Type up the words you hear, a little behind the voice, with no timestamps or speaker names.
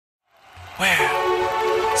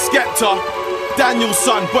Skepta, Daniel's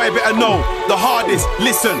son, boy better know. The hardest,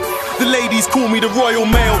 listen. The ladies call me the Royal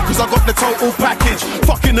Mail, cause I got the total package.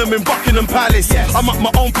 Fucking them in Buckingham Palace, I'm up my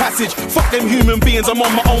own passage. Fuck them human beings, I'm on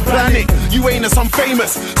my own planet. You ain't as I'm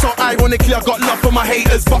famous, so ironically I got love for my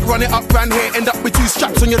haters. But run it up round here, end up with 2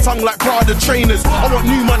 straps on your tongue like Prada trainers. I want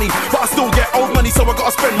new money, but I still get old money, so I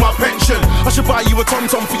gotta spend my pension. I should buy you a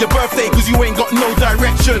tom-tom for your birthday, cause you ain't got no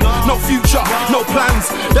direction. No future, no plans,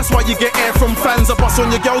 that's why you get air from fans. I bust on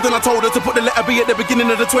your girl, then I told her to put the letter B at the beginning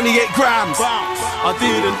of the 28 grams. I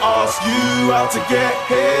didn't ask you how to get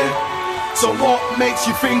here, so what makes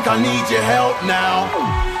you think I need your help now?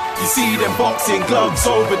 You see them boxing gloves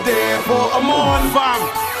over there, put them on,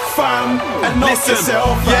 fam, and knock yourself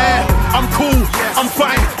out. Yeah, I'm cool, I'm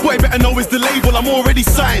fine. Boy better know it's the label, I'm already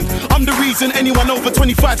signed. I'm the reason anyone over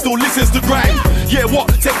 25 still listens to Grime. Yeah,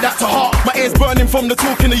 what? Take that to heart. My ears burning from the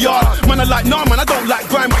talk in the yard. Man, I like, nah man, I don't like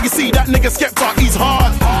Grime. But you see that nigga Skepta, he's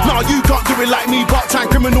hard. Nah, you can't do it like me.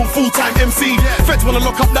 Part-time criminal, full-time MC. Feds wanna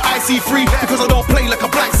lock up the IC3 because I don't play like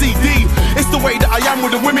a black CD. It's the way that I am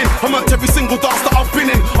with the women. I'm at every single dance that I've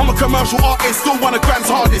been in. I'm a commercial artist, still one of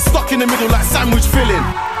Grime's hardest. Stuck in the middle like sandwich filling.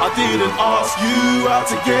 I didn't ask you how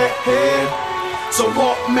to get here, so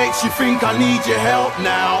what makes you think I need your help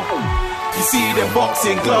now? You see them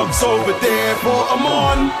boxing gloves over there, put them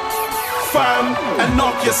on, fam, and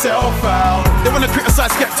knock yourself out. They wanna criticize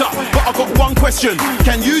Skepta, but I got one question.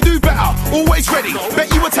 Can you do better? Always ready,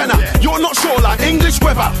 bet you a tenner. You're not sure like English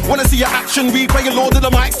weather. Wanna see your action, replay your Lord of the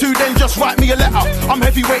Mics too, then just write me a letter. I'm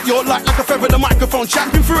heavyweight, you're like a feather, the microphone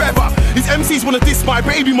champion forever. These MCs wanna diss my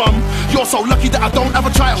baby mum. You're so lucky that I don't have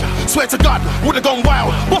a child. Swear to God, would've gone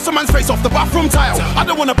wild. Boss a man's face off the bathroom tile. I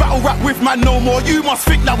don't wanna battle rap with man no more. You must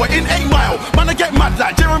think that we're in 8 Mile. Man, I get mad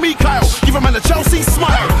like Jeremy Kyle. Give a man a Chelsea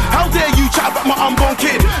smile. How dare you chat about my unborn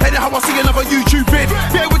kid? Anyhow, I see another YouTube vid.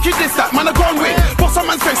 Yeah, wicked this, that man I gone with. Boss a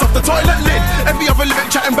man's face off the toilet lid. Every other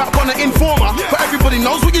lyric chatting about one informer, but everybody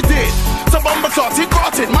knows what you did. So bumper clotted,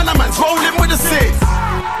 rotted, man a man's rolling with a 6.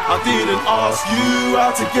 I didn't ask you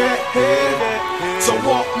how to get here, so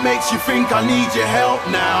what makes you think I need your help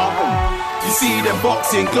now? You see them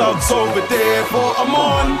boxing gloves over there, put them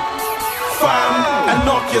on, fam, and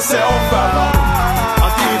knock yourself out.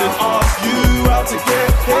 I didn't ask you how to get